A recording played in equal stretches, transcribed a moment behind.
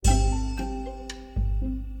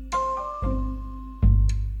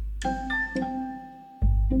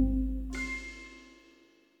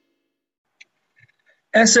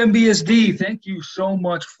SMBSD, thank you so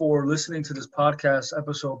much for listening to this podcast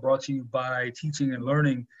episode brought to you by Teaching and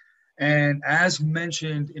Learning. And as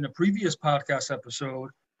mentioned in a previous podcast episode,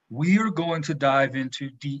 we are going to dive into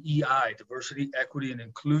DEI, diversity, equity, and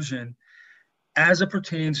inclusion, as it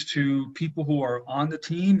pertains to people who are on the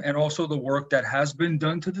team and also the work that has been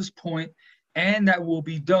done to this point and that will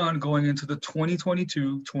be done going into the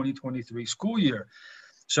 2022-2023 school year.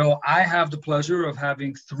 So I have the pleasure of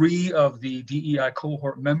having three of the DEI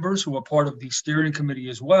cohort members who are part of the steering committee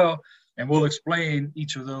as well, and we'll explain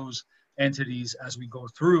each of those entities as we go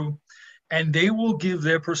through. And they will give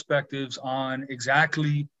their perspectives on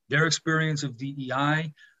exactly their experience of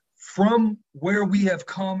DEI from where we have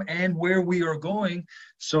come and where we are going,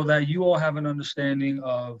 so that you all have an understanding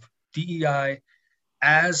of DEI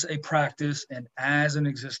as a practice and as an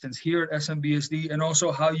existence here at SMBSD, and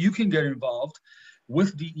also how you can get involved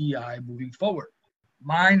with DEI moving forward.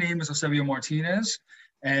 My name is Eusebio Martinez,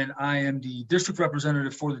 and I am the district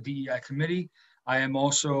representative for the DEI committee. I am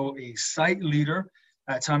also a site leader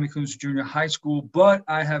at Tommy Coons Junior High School, but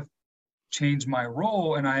I have changed my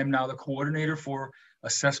role, and I am now the coordinator for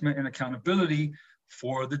assessment and accountability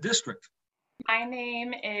for the district. My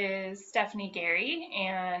name is Stephanie Gary,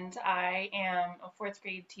 and I am a fourth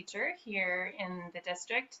grade teacher here in the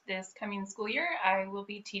district. This coming school year, I will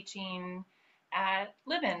be teaching at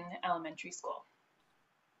Liven Elementary School.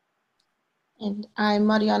 And I'm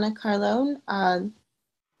Mariana Carlone.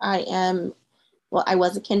 I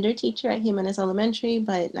was a kinder teacher at Jimenez Elementary,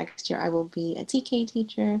 but next year I will be a TK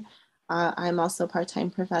teacher. I'm also a part-time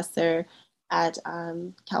professor at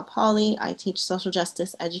Cal Poly. I teach social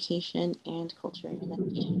justice, education, and culture and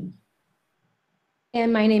education.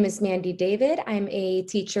 And my name is Mandy David. I'm a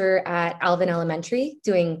teacher at Alvin Elementary,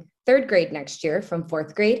 doing third grade next year from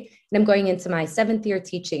fourth grade, and I'm going into my seventh year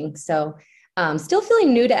teaching. So still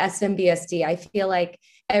feeling new to SMBSD. I feel like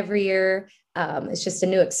every year it's just a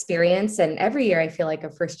new experience, and every year I feel like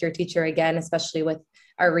a first year teacher again, especially with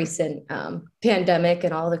our recent pandemic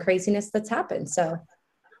and all the craziness that's happened. So,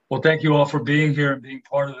 well, thank you all for being here and being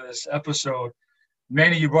part of this episode.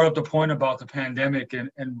 Manny, you brought up the point about the pandemic,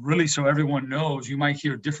 and really, so everyone knows, you might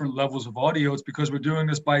hear different levels of audio. It's because we're doing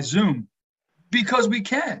this by Zoom, because we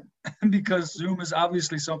can, because Zoom is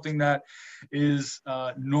obviously something that is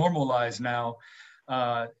normalized now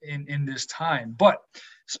in this time. But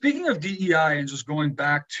speaking of DEI and just going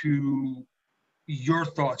back to your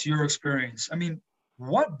thoughts, your experience, I mean,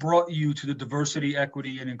 what brought you to the diversity,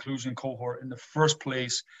 equity, and inclusion cohort in the first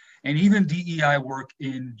place, and even DEI work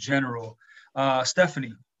in general?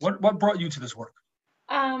 Stephanie, what brought you to this work?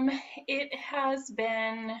 It has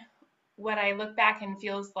been what I look back and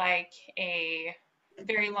feels like a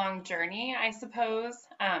very long journey, I suppose.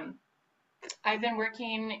 I've been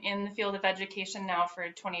working in the field of education now for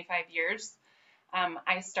 25 years.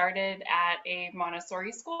 I started at a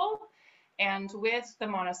Montessori school, and with the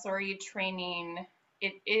Montessori training,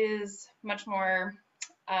 it is much more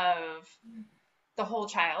of the whole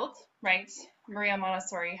child, right? Maria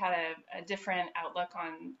Montessori had a different outlook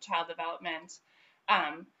on child development.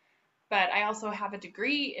 But I also have a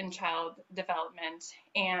degree in child development,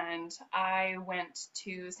 and I went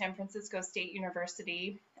to San Francisco State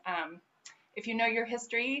University. If you know your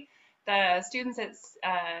history, the students at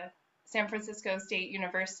San Francisco State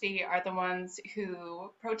University are the ones who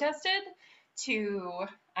protested to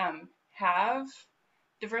have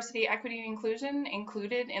diversity, equity, and inclusion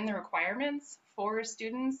included in the requirements for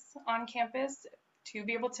students on campus to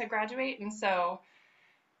be able to graduate. And so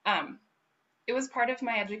it was part of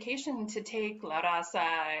my education to take La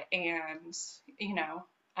Raza and,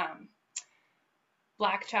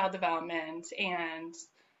 Black child development and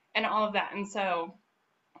all of that. And so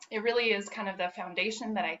it really is kind of the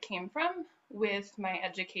foundation that I came from with my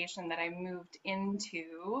education that I moved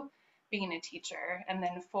into being a teacher and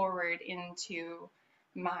then forward into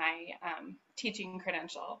my teaching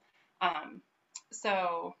credential.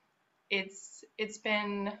 So it's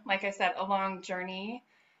been, like I said, a long journey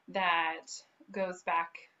that goes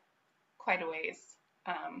back quite a ways.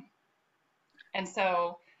 And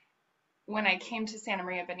so when I came to Santa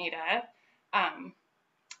Maria Bonita,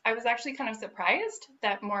 I was actually kind of surprised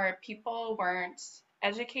that more people weren't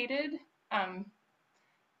educated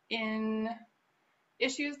in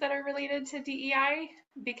issues that are related to DEI,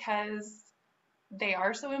 because they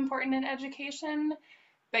are so important in education,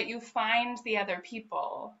 but you find the other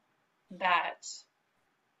people that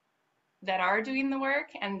are doing the work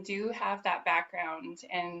and do have that background,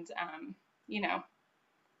 and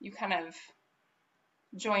you kind of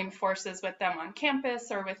join forces with them on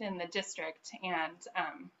campus or within the district, and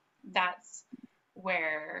that's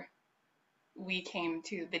where we came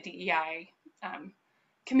to the DEI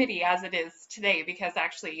committee as it is today, because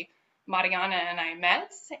actually Mariana and I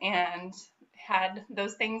met and had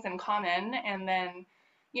those things in common, and then,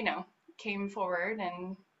 you know, came forward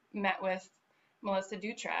and met with Melissa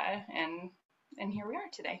Dutra, and here we are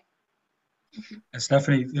today. And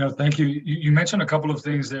Stephanie, thank you. You mentioned a couple of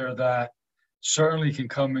things there that certainly can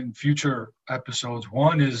come in future episodes.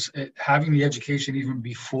 One is having the education even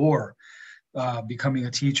before becoming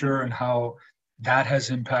a teacher, and how that has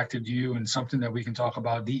impacted you, and something that we can talk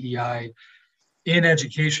about, DEI in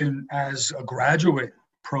education as a graduate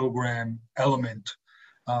program element.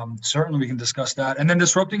 Certainly we can discuss that. And then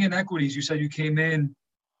disrupting inequities. You said you came in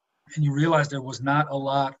and you realized there was not a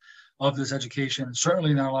lot of this education,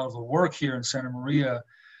 certainly not a lot of the work here in Santa Maria,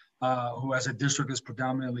 who as a district is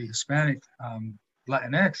predominantly Hispanic,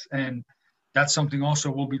 Latinx. And that's something also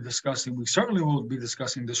we'll be discussing. We certainly will be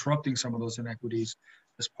discussing disrupting some of those inequities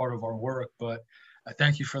as part of our work. But I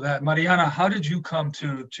thank you for that. Mariana, how did you come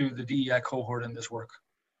to the DEI cohort in this work?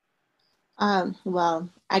 Well,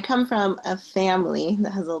 I come from a family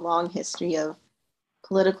that has a long history of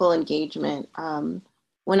political engagement.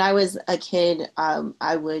 When I was a kid,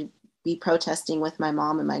 I would be protesting with my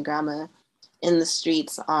mom and my grandma in the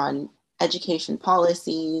streets on education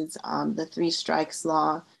policies, the 3 strikes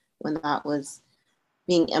law when that was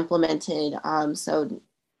being implemented. So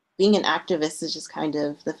being an activist is just kind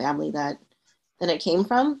of the family that it came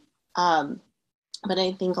from. But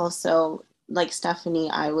I think also, like Stephanie,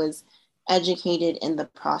 I was educated in the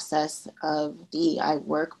process of DEI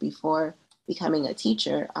work before becoming a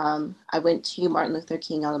teacher. I went to Martin Luther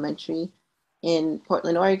King Elementary in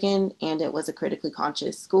Portland, Oregon, and it was a critically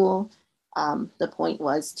conscious school. The point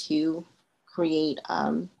was to create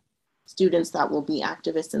students that will be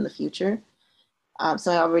activists in the future.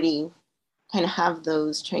 So I already kind of have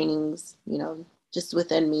those trainings, just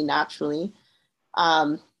within me naturally.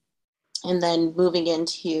 And then moving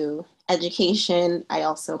into education, I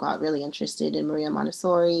also got really interested in Maria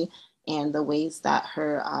Montessori and the ways that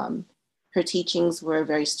her teachings were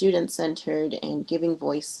very student-centered and giving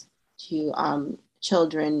voice to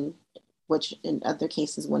children, which in other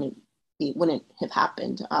cases wouldn't have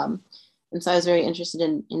happened. And so I was very interested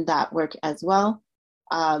in that work as well.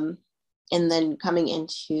 And then coming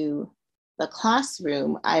into the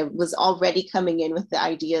classroom, I was already coming in with the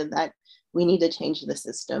idea that we need to change the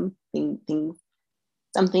system.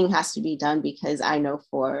 Something has to be done, because I know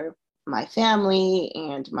for my family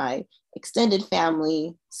and my extended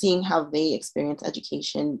family, seeing how they experience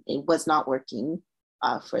education, it was not working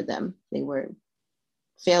for them. They were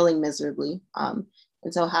failing miserably. And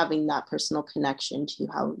so having that personal connection to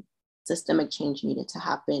how systemic change needed to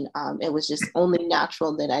happen, it was just only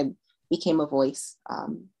natural that I became a voice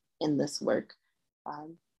in this work.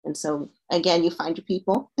 And so again, you find your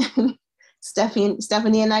people.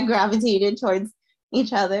 Stephanie and I gravitated towards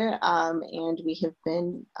each other, and we have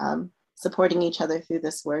been supporting each other through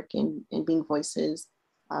this work and being voices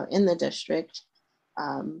in the district,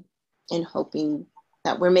 and hoping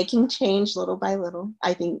that we're making change little by little.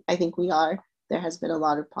 I think we are. There has been a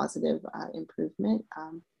lot of positive improvement,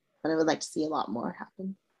 but I would like to see a lot more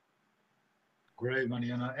happen. Great,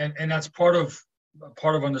 Mariana. And that's part of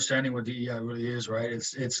understanding what DEI really is, right?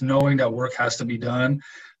 It's knowing that work has to be done,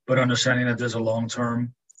 but understanding that there's a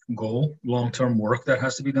long-term goal, long-term work that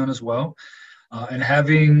has to be done as well. And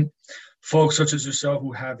having folks such as yourself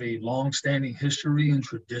who have a long-standing history and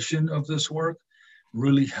tradition of this work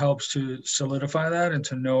really helps to solidify that, and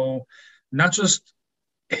to know not just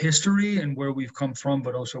history and where we've come from,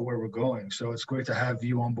 but also where we're going. So it's great to have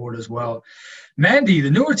you on board as well. Mandy, the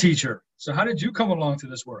newer teacher. So how did you come along to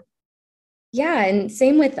this work? Yeah, and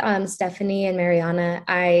same with Stephanie and Mariana.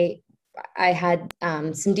 I had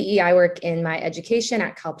some DEI work in my education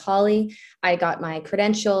at Cal Poly. I got my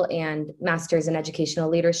credential and master's in educational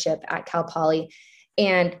leadership at Cal Poly.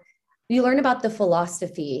 And you learn about the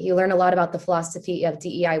philosophy. You learn a lot about the philosophy of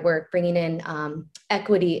DEI work, bringing in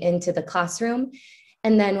equity into the classroom.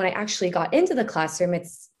 And then when I actually got into the classroom,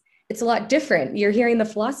 it's a lot different. You're hearing the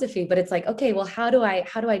philosophy, but it's like, okay, well, how do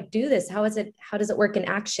I do this? How does it work in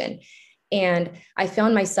action? And I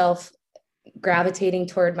found myself gravitating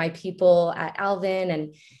toward my people at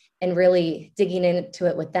Alvin and really digging into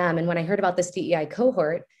it with them. And when I heard about this DEI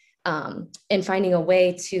cohort and finding a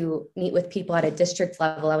way to meet with people at a district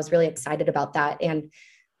level, I was really excited about that. And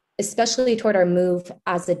especially toward our move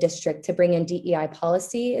as a district to bring in DEI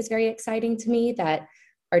policy is very exciting to me, that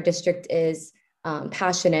our district is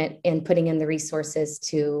passionate in putting in the resources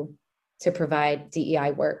to provide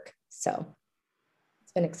DEI work. So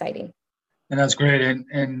it's been exciting. And that's great.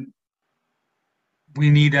 And we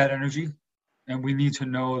need that energy. And we need to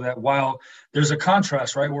know that while there's a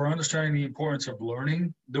contrast, right? We're understanding the importance of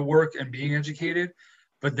learning the work and being educated,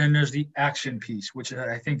 but then there's the action piece, which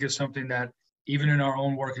I think is something that even in our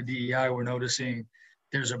own work at DEI, we're noticing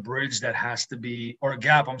there's a bridge that has to be, or a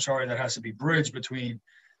gap, I'm sorry, that has to be bridged between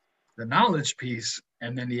the knowledge piece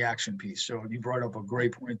and then the action piece. So you brought up a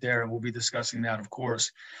great point there, and we'll be discussing that, of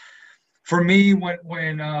course. For me,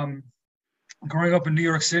 when growing up in New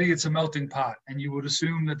York City, it's a melting pot, and you would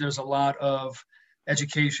assume that there's a lot of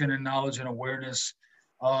education and knowledge and awareness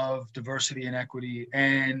of diversity and equity,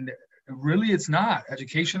 and really it's not.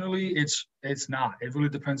 Educationally, it's not. It really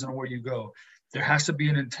depends on where you go. There has to be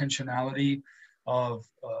an intentionality of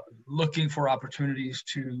looking for opportunities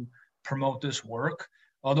to promote this work.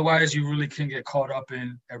 Otherwise, you really can get caught up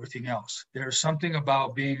in everything else. There's something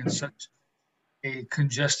about being in such a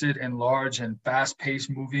congested and large and fast-paced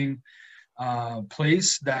moving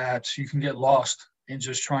place that you can get lost in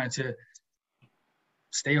just trying to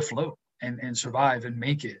stay afloat and survive and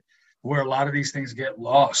make it, where a lot of these things get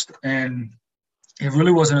lost. And it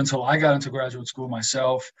really wasn't until I got into graduate school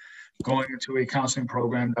myself, going into a counseling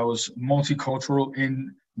program that was multicultural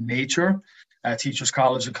in nature at Teachers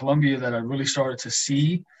College in Columbia, that I really started to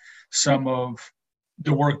see some of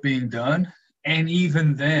the work being done. And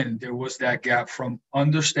even then, there was that gap from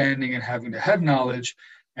understanding and having the head knowledge,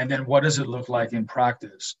 and then what does it look like in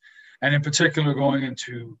practice? And in particular, going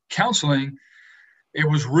into counseling, it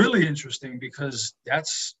was really interesting because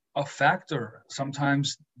that's a factor.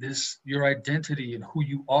 Sometimes your identity and who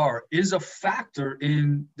you are is a factor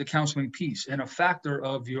in the counseling piece and a factor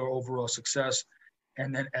of your overall success.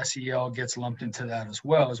 And then SEL gets lumped into that as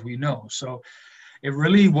well, as we know. So it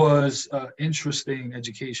really was interesting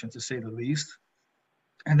education, to say the least.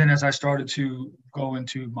 And then as I started to go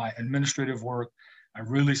into my administrative work, I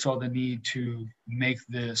really saw the need to make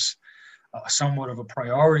this somewhat of a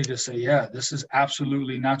priority, to say, yeah, this is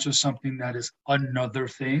absolutely not just something that is another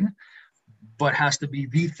thing, but has to be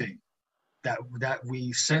the thing that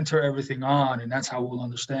we center everything on. And that's how we'll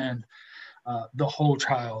understand the whole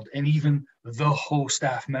child, and even the whole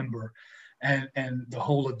staff member, and the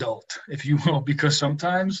whole adult, if you will, because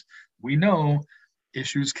sometimes we know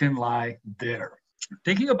issues can lie there.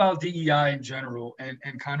 Thinking about DEI in general, and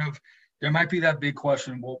kind of, there might be that big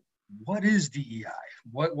question, well, what is DEI?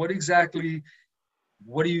 What exactly,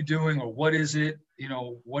 what are you doing, or what is it?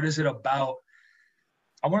 What is it about?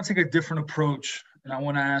 I want to take a different approach, and I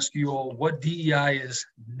want to ask you all what DEI is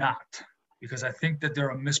not, because I think that there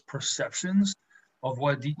are misperceptions of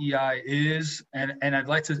what DEI is, and I'd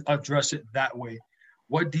like to address it that way.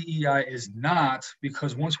 What DEI is not,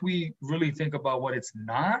 because once we really think about what it's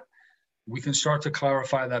not, we can start to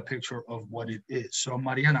clarify that picture of what it is. So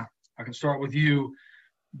Mariana, I can start with you.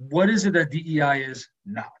 What is it that DEI is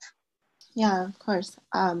not? Yeah, of course.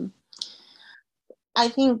 I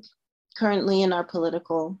think currently in our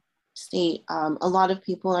political state, a lot of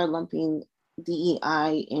people are lumping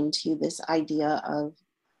DEI into this idea of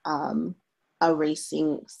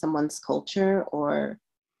erasing someone's culture or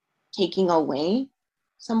taking away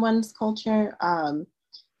someone's culture.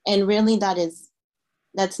 And really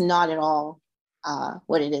that's not at all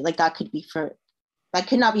what it is. Like that could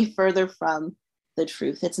not be further from the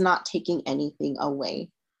truth. It's not taking anything away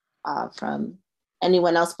from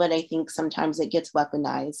anyone else, but I think sometimes it gets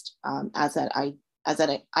weaponized as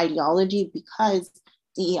an ideology, because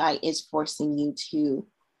DEI is forcing you to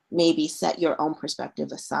maybe set your own perspective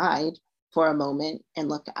aside for a moment and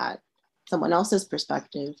look at someone else's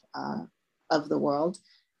perspective of the world.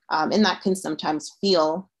 And that can sometimes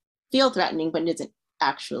feel threatening, but it isn't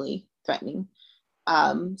actually threatening.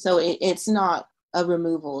 So it's not a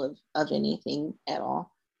removal of anything at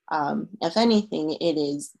all. If anything, it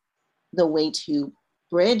is the way to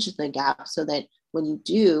bridge the gap so that when you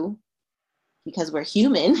do, because we're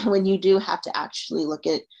human, when you do have to actually look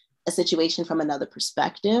at a situation from another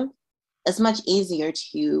perspective, it's much easier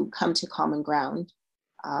to come to common ground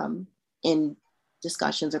in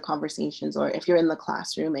discussions or conversations, or if you're in the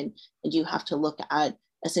classroom and you have to look at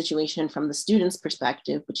a situation from the student's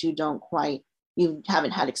perspective, but you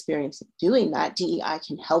haven't had experience doing that. DEI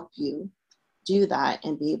can help you do that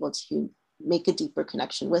and be able to make a deeper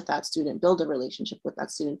connection with that student, build a relationship with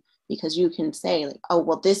that student, because you can say like, oh,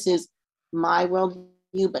 well, this is my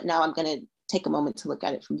worldview, but now I'm going to take a moment to look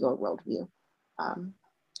at it from your worldview.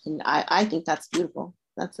 And I think that's beautiful.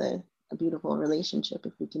 That's a beautiful relationship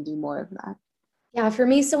if we can do more of that. Yeah, for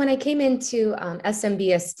me, so when I came into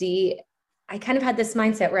SMBSD, I kind of had this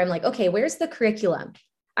mindset where I'm like, okay, where's the curriculum?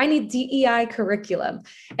 I need DEI curriculum.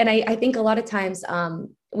 And I think a lot of times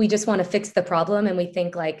we just want to fix the problem, and we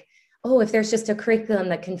think like, oh, if there's just a curriculum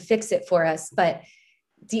that can fix it for us. But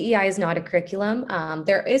DEI is not a curriculum.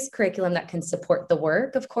 There is curriculum that can support the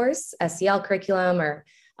work, of course, SEL curriculum or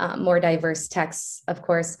more diverse texts, of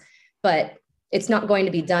course, but it's not going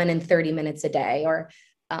to be done in 30 minutes a day, or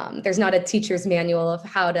there's not a teacher's manual of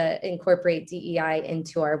how to incorporate DEI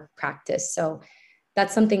into our practice. So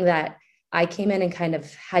that's something that I came in and kind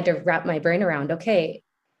of had to wrap my brain around. Okay,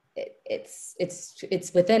 it's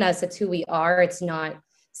within us. It's who we are. It's not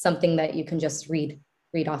something that you can just read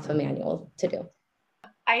off a manual to do.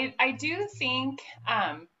 I do think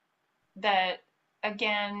that,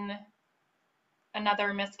 again,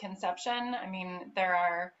 another misconception. I mean, there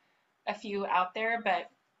are a few out there, but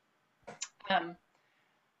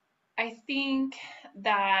I think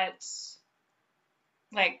that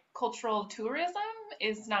like cultural tourism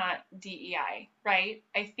is not DEI, right?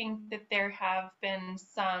 I think that there have been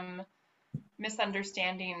some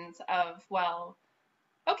misunderstandings of, well,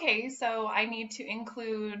 okay, so I need to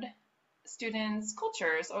include students'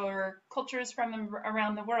 cultures or cultures from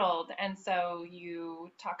around the world. And so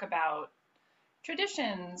you talk about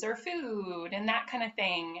traditions or food and that kind of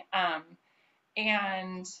thing.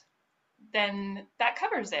 And then that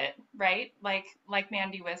covers it, right? Like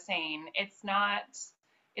Mandy was saying, it's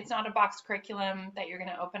not a box curriculum that you're going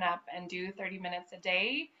to open up and do 30 minutes a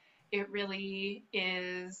day. It really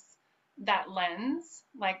is that lens,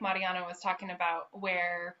 like Mariana was talking about,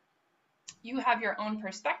 where you have your own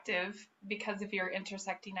perspective because of your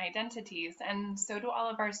intersecting identities, and so do all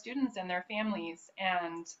of our students and their families.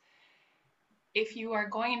 And if you are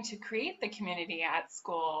going to create the community at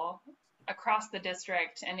school, across the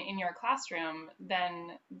district and in your classroom,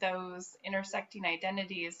 then those intersecting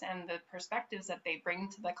identities and the perspectives that they bring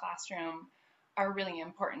to the classroom are really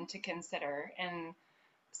important to consider. And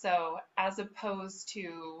so as opposed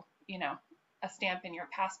to, you know, a stamp in your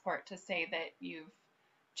passport to say that you've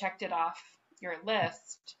checked it off your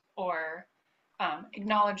list or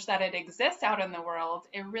acknowledge that it exists out in the world,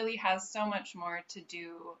 it really has so much more to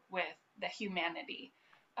do with the humanity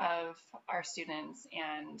of our students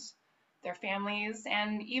and their families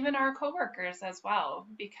and even our coworkers as well.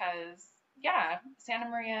 Because yeah, Santa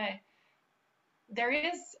Maria, there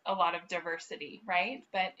is a lot of diversity, right?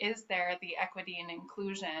 But is there the equity and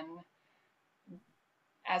inclusion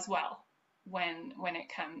as well when it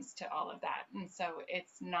comes to all of that? And so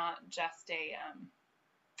it's not just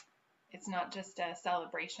a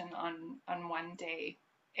celebration on one day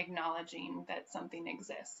acknowledging that something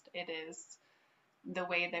exists. It is the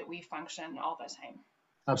way that we function all the time.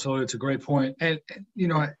 Absolutely, it's a great point. And you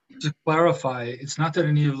know, to clarify, it's not that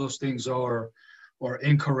any of those things are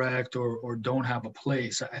incorrect or don't have a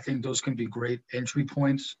place. I think those can be great entry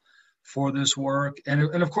points for this work, and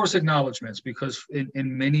of course acknowledgments, because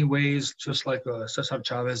in many ways, just like Cesar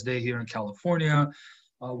Chavez Day here in California,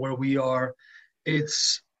 where we are,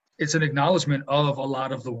 it's an acknowledgement of a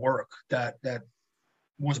lot of the work that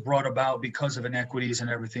was brought about because of inequities and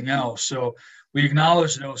everything else. So we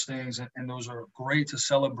acknowledge those things, and those are great to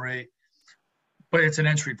celebrate, but it's an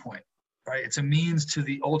entry point, right? It's a means to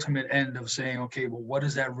the ultimate end of saying, okay, well, what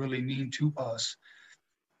does that really mean to us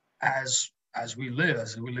as we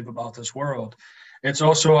live about this world? It's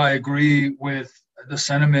also, I agree with the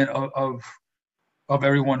sentiment of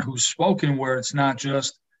everyone who's spoken, where it's not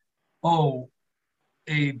just, oh,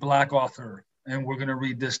 a Black author, and we're going to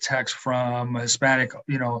read this text from a Hispanic,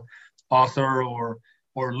 author, or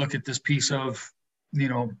look at this piece of,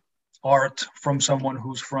 art from someone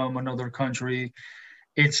who's from another country.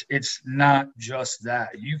 It's not just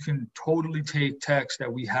that. You can totally take text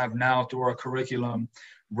that we have now through our curriculum,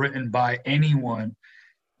 written by anyone.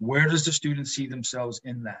 Where does the student see themselves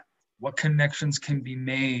in that? What connections can be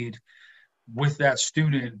made with that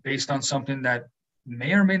student based on something that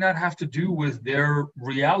may or may not have to do with their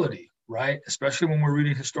reality, right? Especially when we're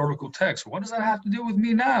reading historical texts. What does that have to do with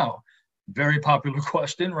me now? Very popular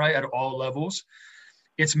question, right? At all levels.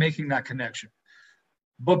 It's making that connection.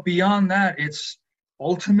 But beyond that, it's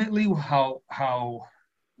ultimately how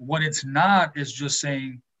what it's not is just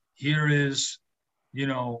saying, here is,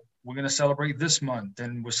 we're going to celebrate this month,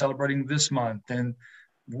 and we're celebrating this month, and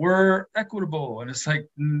we're equitable. And it's like,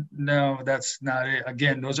 no, that's not it.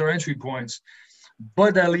 Again, those are entry points.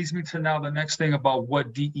 But that leads me to now the next thing about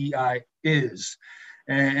what DEI is.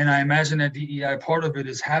 And I imagine that DEI, part of it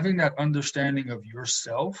is having that understanding of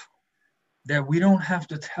yourself, that we don't have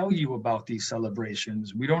to tell you about these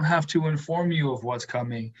celebrations. We don't have to inform you of what's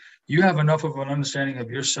coming. You have enough of an understanding of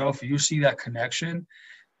yourself. You see that connection,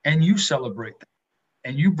 and you celebrate that,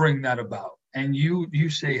 and you bring that about. And you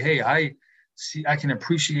say, hey, I can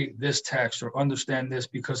appreciate this text or understand this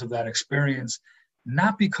because of that experience,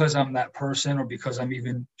 not because I'm that person or because I'm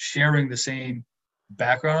even sharing the same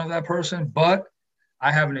background of that person, but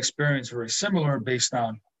I have an experience very similar based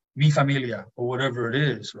on mi familia or whatever it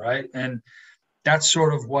is, right? And that's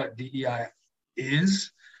sort of what DEI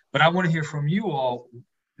is. But I want to hear from you all.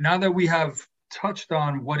 Now that we have touched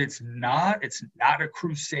on what it's not a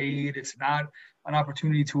crusade, it's not an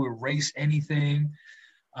opportunity to erase anything.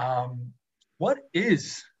 What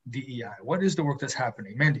is DEI? What is the work that's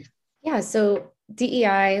happening? Mandy. Yeah, so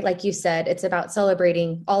DEI, like you said, it's about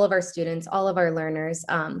celebrating all of our students, all of our learners,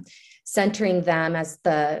 centering them as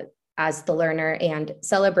the learner and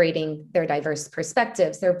celebrating their diverse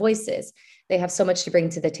perspectives, their voices. They have so much to bring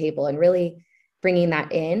to the table, and really bringing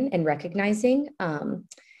that in and recognizing.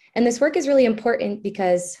 And this work is really important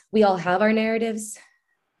because we all have our narratives,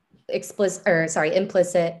 implicit,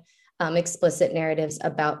 explicit narratives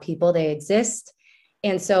about people. They exist.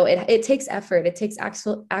 And so it takes effort, it takes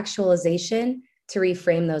actualization to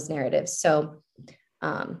reframe those narratives. So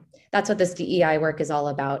that's what this DEI work is all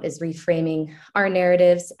about, is reframing our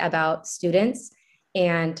narratives about students.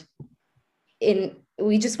 And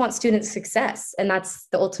we just want student success. And that's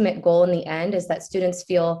the ultimate goal in the end, is that students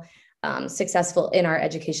feel successful in our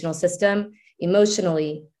educational system,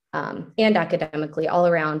 emotionally and academically, all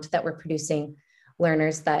around, that we're producing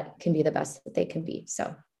learners that can be the best that they can be.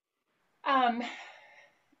 So.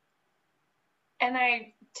 And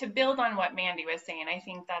to build on what Mandy was saying, I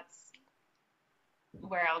think that's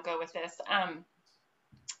where I'll go with this,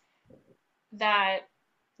 that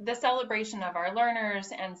the celebration of our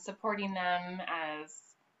learners and supporting them as,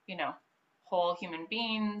 whole human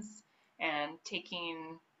beings, and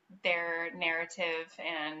taking their narrative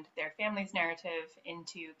and their family's narrative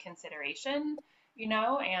into consideration,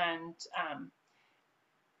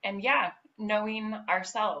 and yeah, knowing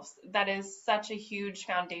ourselves. That is such a huge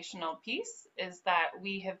foundational piece, is that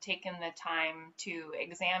we have taken the time to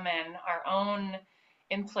examine our own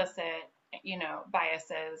implicit,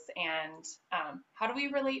 biases, and how do we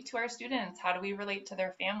relate to our students? How do we relate to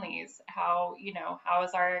their families? How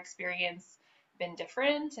has our experience been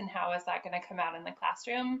different, and how is that going to come out in the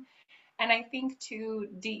classroom? And I think too,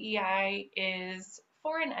 DEI is,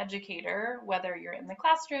 for an educator, whether you're in the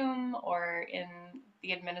classroom or in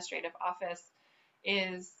the administrative office,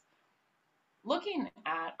 is looking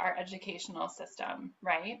at our educational system,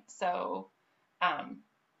 right? So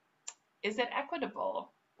is it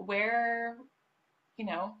equitable? Where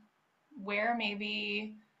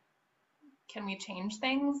maybe can we change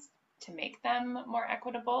things to make them more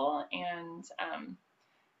equitable? And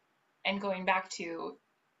going back to,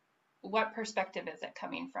 what perspective is it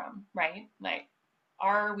coming from, right? Like,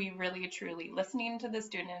 are we really truly listening to the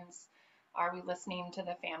students? Are we listening to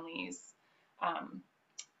the families?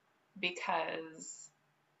 Because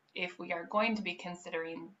if we are going to be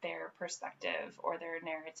considering their perspective or their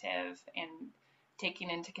narrative and taking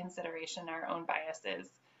into consideration our own biases,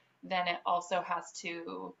 then it also has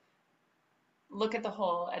to look at the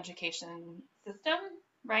whole education system,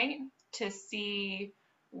 right? To see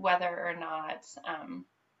whether or not,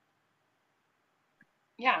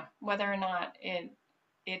 whether or not it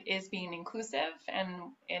is being inclusive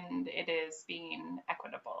and it is being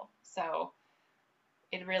equitable. So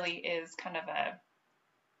it really is kind of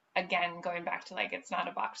again, going back to, like, it's not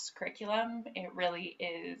a box curriculum. It really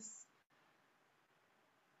is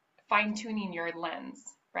fine-tuning your lens,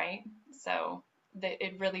 right? So that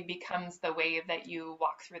it really becomes the way that you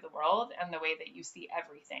walk through the world and the way that you see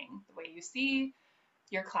everything, the way you see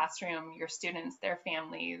your classroom, your students, their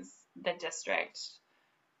families, the district,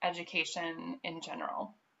 education in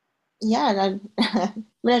general. Yeah, and I'm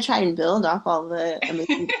going to try and build off all the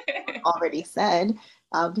amazing already said,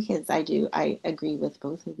 because I agree with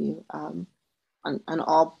both of you on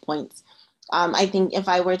all points. I think if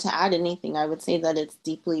I were to add anything, I would say that it's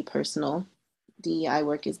deeply personal. DEI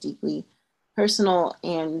work is deeply personal,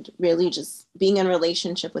 and really just being in a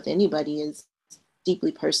relationship with anybody is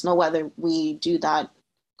deeply personal, whether we do that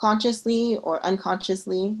consciously or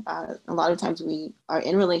unconsciously. A lot of times we are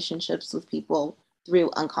in relationships with people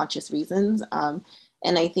through unconscious reasons. And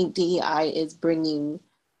I think DEI is bringing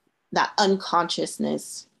that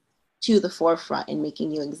unconsciousness to the forefront and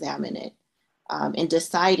making you examine it, and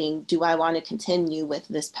deciding, do I want to continue with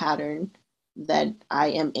this pattern that I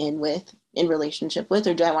am in relationship with,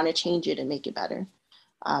 or do I want to change it and make it better?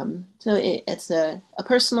 So it's a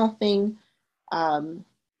personal thing,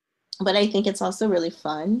 but I think it's also really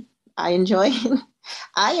fun. I enjoy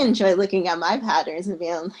looking at my patterns and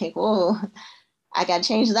being like, whoa, I got to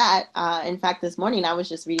change that. In fact, this morning I was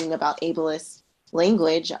just reading about ableist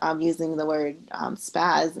language, using the word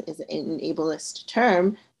spaz is an ableist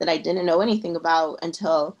term that I didn't know anything about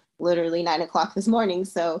until literally 9 o'clock this morning.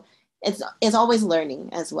 So it's always learning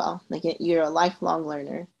as well. Like you're a lifelong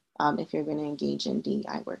learner. if you're going to engage in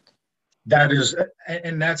DEI work. That is,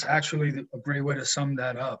 and that's actually a great way to sum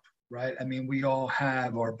that up, right? I mean, we all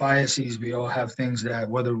have our biases. We all have things that,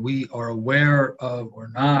 whether we are aware of or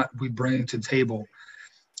not, we bring to the table.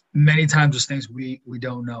 Many times it's things we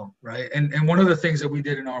don't know, right? And one of the things that we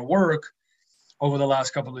did in our work over the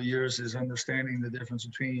last couple of years is understanding the difference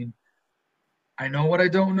between I know what I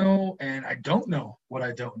don't know and I don't know what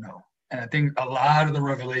I don't know. And I think a lot of the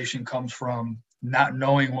revelation comes from not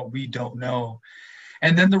knowing what we don't know.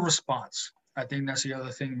 And then the response. I think that's the other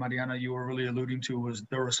thing, Mariana, you were really alluding to, was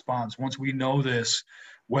the response. Once we know this,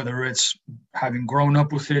 whether it's having grown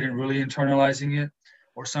up with it and really internalizing it,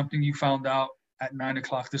 or something you found out at 9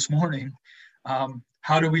 o'clock this morning,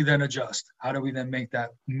 how do we then adjust? How do we then make that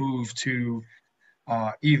move to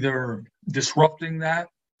either disrupting that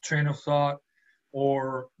train of thought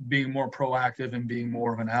or being more proactive and being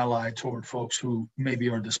more of an ally toward folks who maybe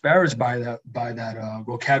are disparaged by that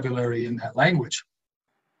vocabulary and that language?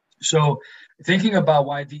 So thinking about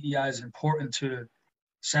why DEI is important to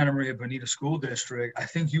Santa Maria Bonita School District, I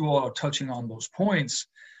think you all are touching on those points.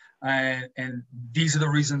 And these are the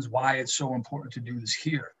reasons why it's so important to do this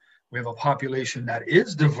here. We have a population that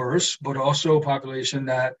is diverse, but also a population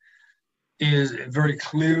that is very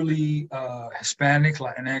clearly Hispanic,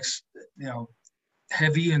 Latinx,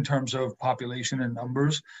 heavy in terms of population and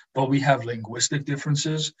numbers, but we have linguistic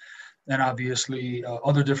differences and obviously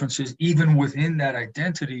other differences even within that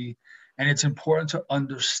identity. And it's important to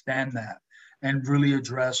understand that and really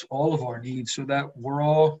address all of our needs so that we're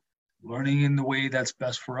all learning in the way that's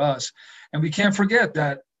best for us. And we can't forget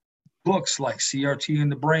that books like CRT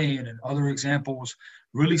and the Brain and other examples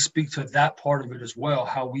really speak to that part of it as well,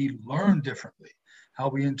 how we learn differently, how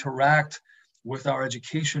we interact with our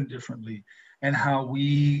education differently, and how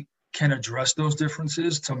we can address those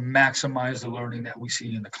differences to maximize the learning that we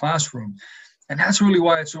see in the classroom. And that's really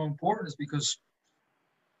why it's so important, is because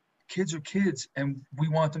kids are kids and we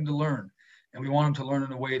want them to learn. And we want them to learn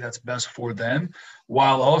in a way that's best for them,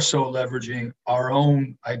 while also leveraging our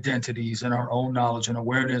own identities and our own knowledge and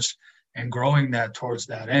awareness and growing that towards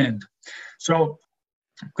that end. So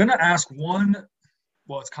I'm going to ask one,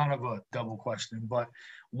 well, it's kind of a double question, but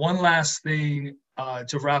one last thing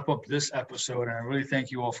to wrap up this episode. And I really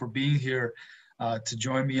thank you all for being here to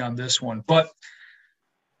join me on this one. But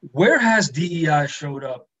where has DEI showed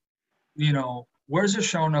up? Where's it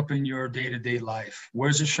shown up in your day-to-day life?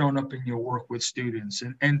 Where's it shown up in your work with students?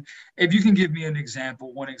 And if you can give me one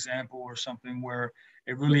example or something where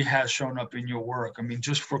it really has shown up in your work. I mean,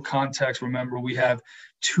 just for context, remember, we have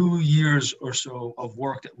 2 years or so of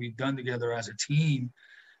work that we've done together as a team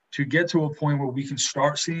to get to a point where we can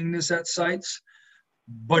start seeing this at sites.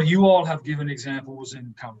 But you all have given examples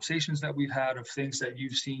in conversations that we've had of things that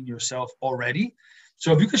you've seen yourself already.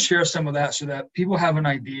 So if you could share some of that so that people have an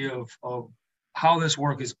idea of how this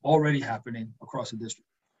work is already happening across the district.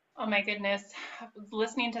 Oh my goodness.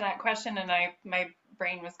 Listening to that question and my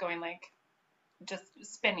brain was going like just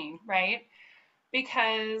spinning, right?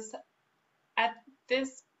 Because at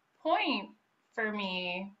this point for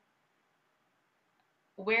me,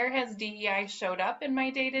 where has DEI showed up in my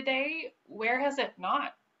day-to-day? Where has it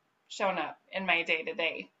not shown up in my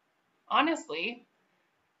day-to-day? Honestly,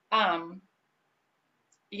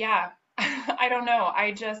 yeah, I don't know.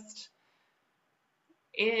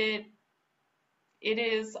 It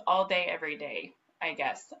is all day, every day, I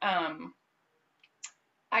guess.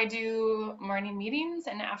 I do morning meetings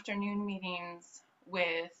and afternoon meetings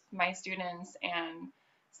with my students, and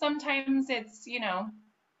sometimes it's,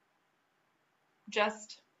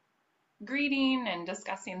 just greeting and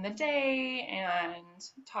discussing the day and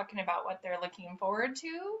talking about what they're looking forward to,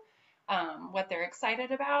 what they're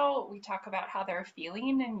excited about. We talk about how they're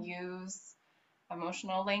feeling and use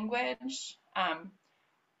emotional language.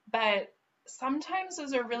 But sometimes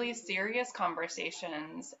those are really serious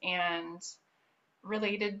conversations and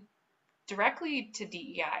related directly to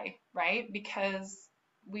DEI, right? Because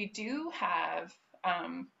we do have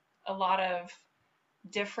a lot of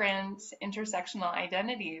different intersectional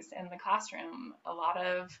identities in the classroom, a lot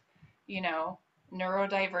of,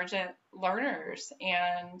 neurodivergent learners,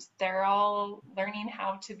 and they're all learning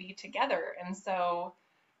how to be together. And so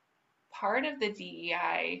part of the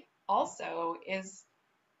DEI also is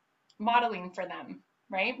modeling for them,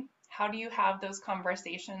 right? How do you have those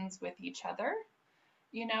conversations with each other?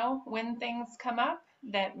 When things come up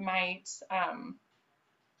that might,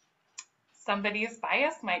 somebody's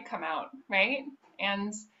bias might come out, right?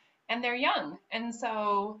 And they're young, and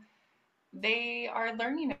so they are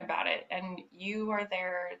learning about it, and you are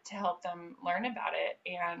there to help them learn about it.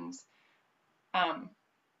 And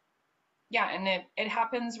yeah, and it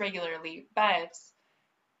happens regularly, but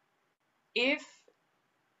if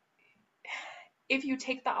you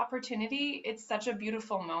take the opportunity, it's such a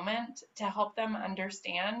beautiful moment to help them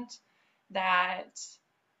understand that,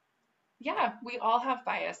 yeah, we all have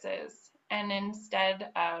biases. And instead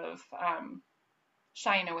of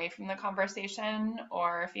shying away from the conversation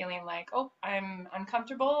or feeling like, oh, I'm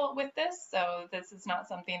uncomfortable with this, so this is not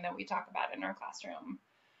something that we talk about in our classroom,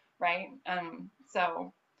 right?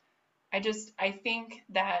 So I think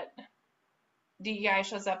that DEI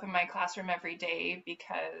shows up in my classroom every day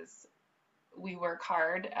because we work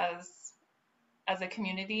hard as a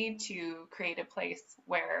community to create a place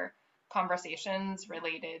where conversations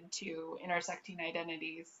related to intersecting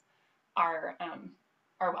identities are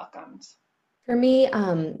welcomed. For me,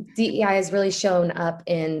 DEI has really shown up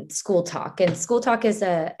in School Talk, and School Talk is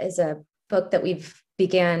a book that we've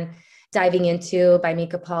began diving into by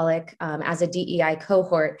Mika Pollock as a DEI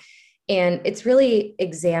cohort, and it's really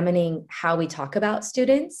examining how we talk about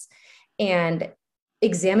students and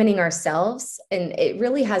examining ourselves. And it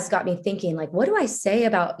really has got me thinking, like, what do I say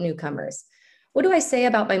about newcomers? What do I say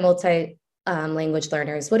about my multi-language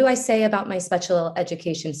learners? What do I say about my special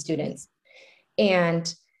education students?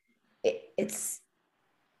 And it's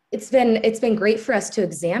been great for us to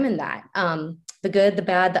examine that, the good, the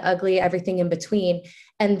bad, the ugly, everything in between.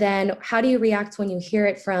 And then how do you react when you hear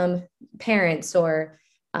it from parents or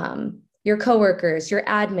your coworkers, your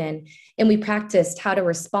admin? And we practiced how to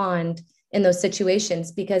respond in those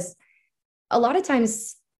situations, because a lot of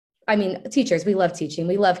times, I mean, teachers, we love teaching,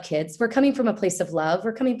 we love kids. We're coming from a place of love,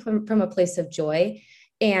 we're coming from a place of joy.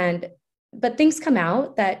 But things come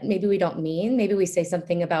out that maybe we don't mean. Maybe we say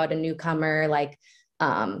something about a newcomer, like,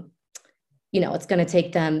 it's going to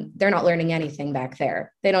take them, they're not learning anything back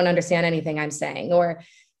there. They don't understand anything I'm saying, or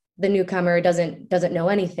the newcomer doesn't know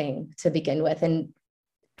anything to begin with. And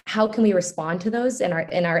how can we respond to those in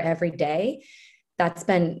our everyday? That's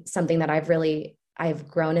been something that I've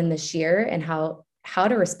grown in this year, and how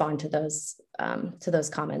to respond to those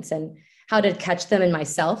comments, and how to catch them in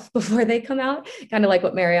myself before they come out, kind of like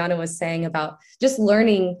what Mariana was saying about just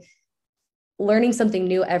learning something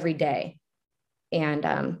new every day. And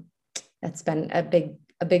that's been a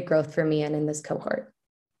big growth for me and in this cohort.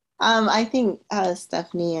 I think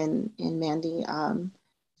Stephanie and Mandy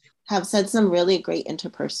have said some really great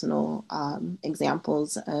interpersonal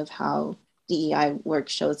examples of how DEI work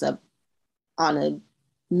shows up on a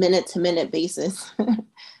minute-to-minute basis.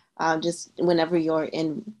 Just whenever you're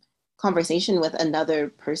in conversation with another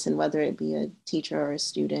person, whether it be a teacher or a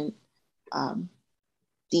student,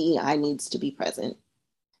 DEI needs to be present,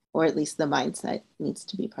 or at least the mindset needs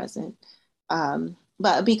to be present.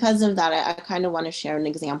 But because of that, I kind of want to share an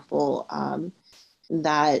example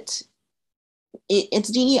that it's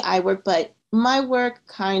DEI work, but my work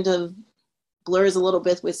kind of blurs a little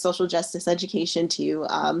bit with social justice education too.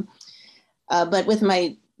 But with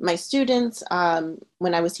my students,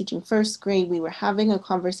 when I was teaching first grade, we were having a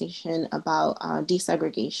conversation about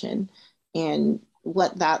desegregation and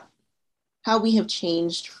how we have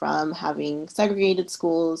changed from having segregated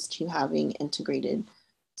schools to having integrated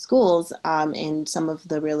schools, and some of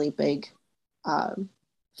the really big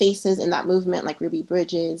faces in that movement, like Ruby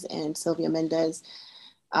Bridges and Sylvia Mendez.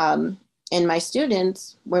 And my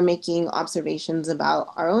students were making observations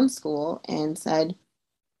about our own school and said,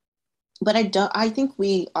 but I think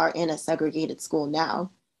we are in a segregated school now.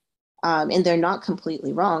 And they're not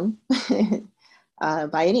completely wrong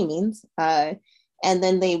by any means. And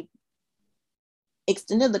then they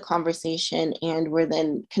extended the conversation and were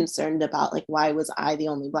then concerned about, like, why was I the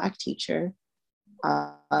only Black teacher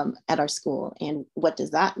at our school? And what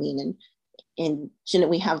does that mean? And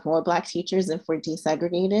shouldn't we have more Black teachers if we're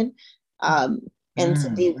desegregated? So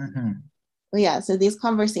these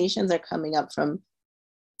conversations are coming up from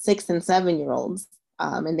 6 and 7 year olds.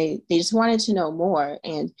 And they just wanted to know more.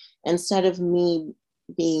 And instead of me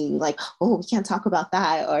being like, oh, we can't talk about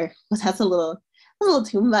that, or well, that's a little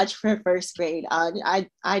too much for first grade, I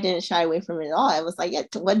didn't shy away from it at all. I was like, yeah,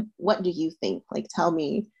 what do you think? Like, tell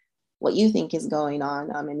me what you think is going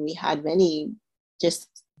on. And we had many just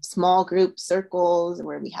small group circles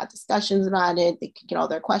where we had discussions about it. They could get all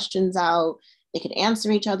their questions out. They could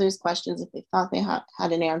answer each other's questions if they thought they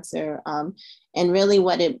had an answer. And really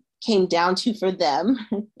what it came down to for them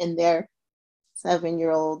in their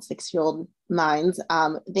 7-year-old, 6-year-old minds,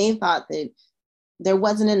 they thought that there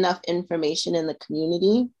wasn't enough information in the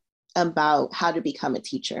community about how to become a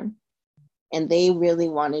teacher. And they really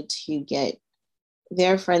wanted to get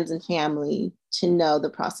their friends and family to know the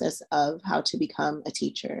process of how to become a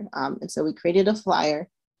teacher. And so we created a flyer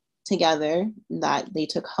together that they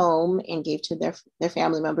took home and gave to their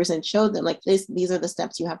family members and showed them like these are the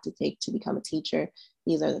steps you have to take to become a teacher.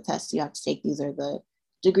 These are the tests you have to take. These are the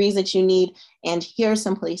degrees that you need. And here are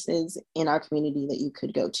some places in our community that you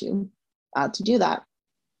could go to do that.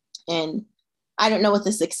 And I don't know what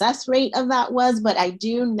the success rate of that was, but I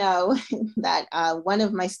do know that one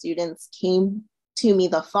of my students came to me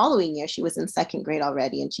the following year. She was in second grade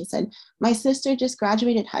already. And she said, my sister just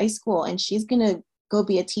graduated high school and she's going to go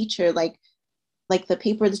be a teacher. Like the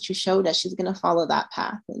paper that you showed us, she's going to follow that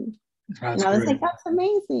path. And I was great. like, that's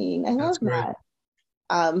amazing. I love that.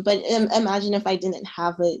 But imagine if I didn't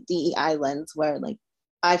have a DEI lens where like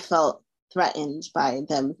I felt threatened by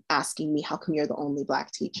them asking me, how come you're the only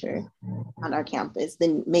Black teacher on our campus?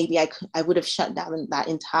 Then maybe I would have shut down that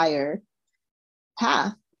entire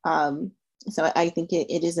path. So I think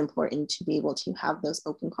it is important to be able to have those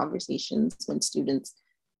open conversations when students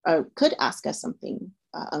could ask us something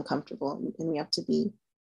uncomfortable, and we have to be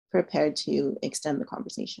prepared to extend the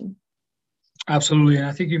conversation. Absolutely, and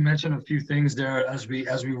I think you mentioned a few things there as we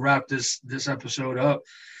wrap this episode up.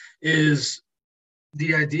 Is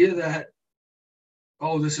the idea that,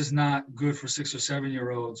 oh, this is not good for 6 or 7 year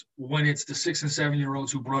olds, when it's the 6 and 7 year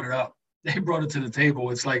olds who brought it up. They brought it to the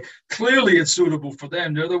table. It's like, clearly it's suitable for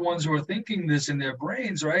them. They're the ones who are thinking this in their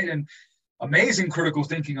brains, right? And amazing critical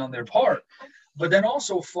thinking on their part. But then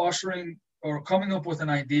also fostering or coming up with an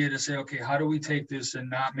idea to say, okay, how do we take this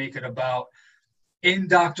and not make it about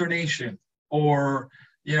indoctrination or,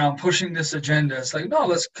 you know, pushing this agenda? It's like, no,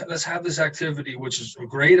 let's have this activity, which is a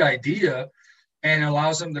great idea and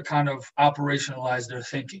allows them to kind of operationalize their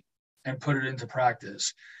thinking and put it into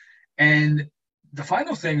practice. And the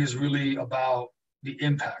final thing is really about the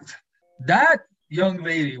impact. That young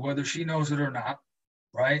lady, whether she knows it or not,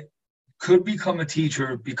 right, could become a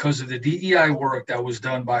teacher because of the DEI work that was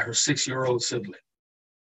done by her 6-year-old sibling.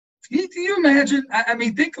 Do you imagine? I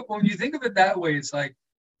mean, when you think of it that way, it's like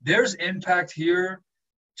there's impact here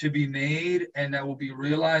to be made and that will be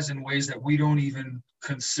realized in ways that we don't even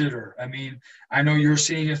consider. I mean, I know you're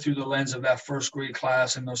seeing it through the lens of that first grade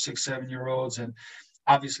class and those 6, 7-year-olds, and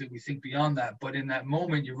obviously we think beyond that, but in that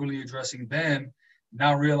moment, you're really addressing them,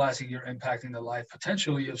 now realizing you're impacting the life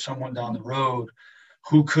potentially of someone down the road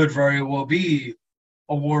who could very well be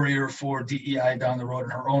a warrior for DEI down the road in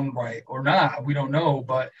her own right or not. We don't know,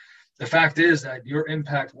 but the fact is that your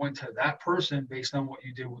impact went to that person based on what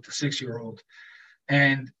you did with the 6-year-old.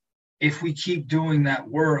 And if we keep doing that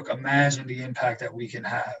work, imagine the impact that we can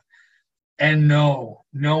have. And no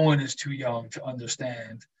one is too young to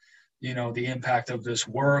understand, you know, the impact of this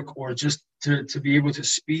work, or just to be able to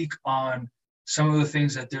speak on some of the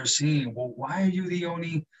things that they're seeing. Well, why are you the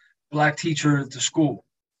only Black teacher at the school?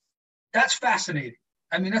 That's fascinating.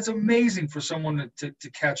 I mean, that's amazing for someone to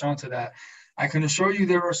catch on to that. I can assure you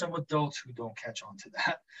there are some adults who don't catch on to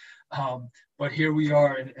that. But here we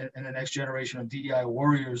are in the next generation of DEI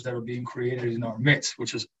warriors that are being created in our midst,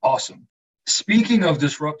 which is awesome. Speaking of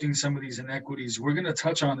disrupting some of these inequities, we're going to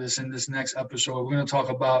touch on this in this next episode. We're going to talk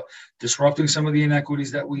about disrupting some of the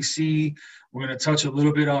inequities that we see. We're going to touch a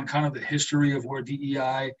little bit on kind of the history of where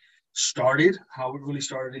DEI started, how it really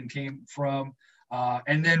started and came from,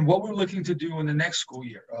 and then what we're looking to do in the next school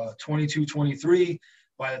year, 22-23.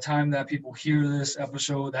 By the time that people hear this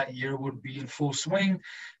episode, that year would be in full swing.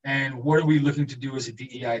 And what are we looking to do as a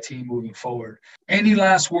DEI team moving forward? Any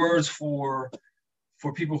last words for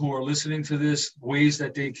people who are listening to this, ways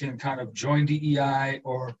that they can kind of join DEI,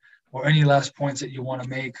 or any last points that you want to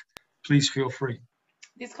make? Please feel free.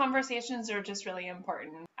 These conversations are just really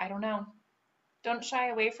important. I don't know. Don't shy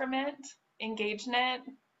away from it. Engage in it.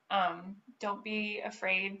 Don't be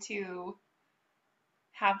afraid to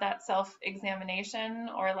have that self-examination,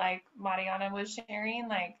 or like Mariana was sharing,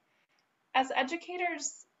 like as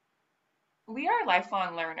educators, we are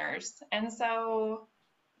lifelong learners. And so,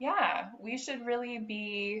 yeah, we should really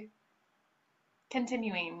be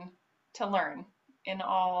continuing to learn in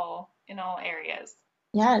all areas.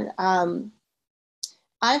 Yeah,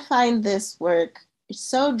 I find this work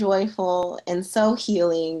so joyful and so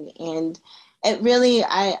healing, and it really,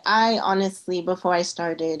 I honestly, before I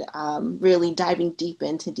started really diving deep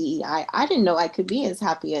into DEI, I didn't know I could be as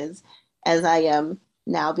happy as I am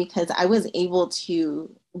now, because I was able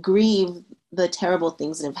to grieve the terrible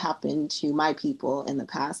things that have happened to my people in the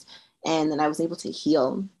past, and then I was able to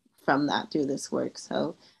heal from that through this work.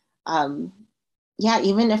 So yeah,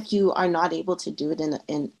 even if you are not able to do it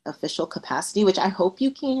in official capacity, which I hope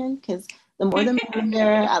you can, because the more the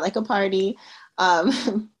merrier. I like a party.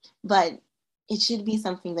 But it should be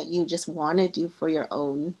something that you just want to do for your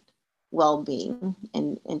own well-being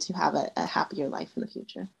and to have a happier life in the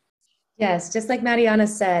future. Yes, just like Mariana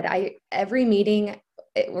said, every meeting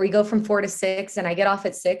we go from 4 to 6 and I get off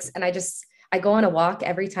at 6 and I go on a walk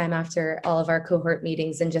every time after all of our cohort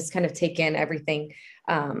meetings and just kind of take in everything.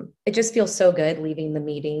 It just feels so good leaving the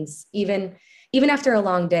meetings. Even after a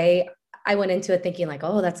long day, I went into it thinking like,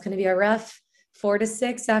 oh, that's going to be a rough 4 to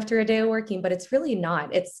 6 after a day of working, but it's really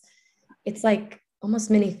not. It's like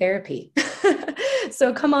almost mini therapy.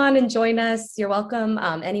 So come on and join us. You're welcome.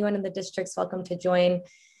 Anyone in the district's welcome to join.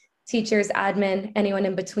 Teachers, admin, anyone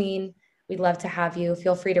in between, we'd love to have you.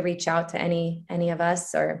 Feel free to reach out to any of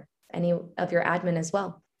us or any of your admin as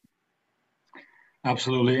well.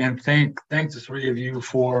 Absolutely, and thank the three of you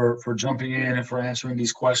for jumping in and for answering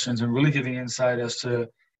these questions and really giving insight as to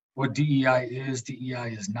what DEI is,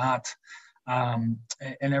 DEI is not, and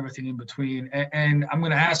everything in between. And I'm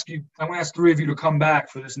going to ask three of you to come back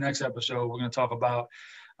for this next episode. We're going to talk about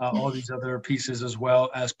all these other pieces as well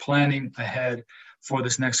as planning ahead for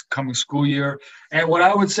this next coming school year. And what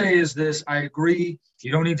I would say is this: I agree,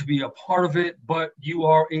 you don't need to be a part of it, but you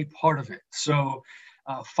are a part of it. So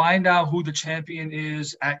find out who the champion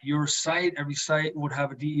is at your site. Every site would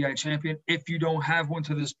have a DEI champion. If you don't have one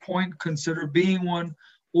to this point, consider being one,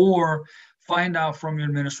 or find out from your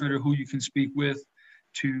administrator who you can speak with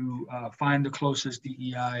to find the closest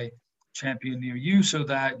DEI champion near you so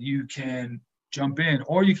that you can jump in.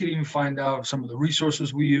 Or you can even find out some of the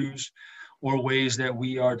resources we use or ways that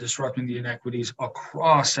we are disrupting the inequities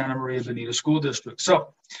across Santa Maria Bonita School District.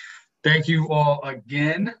 So thank you all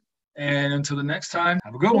again. And until the next time,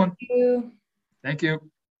 have a good one. Thank you. Thank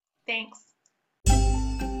you. Thanks.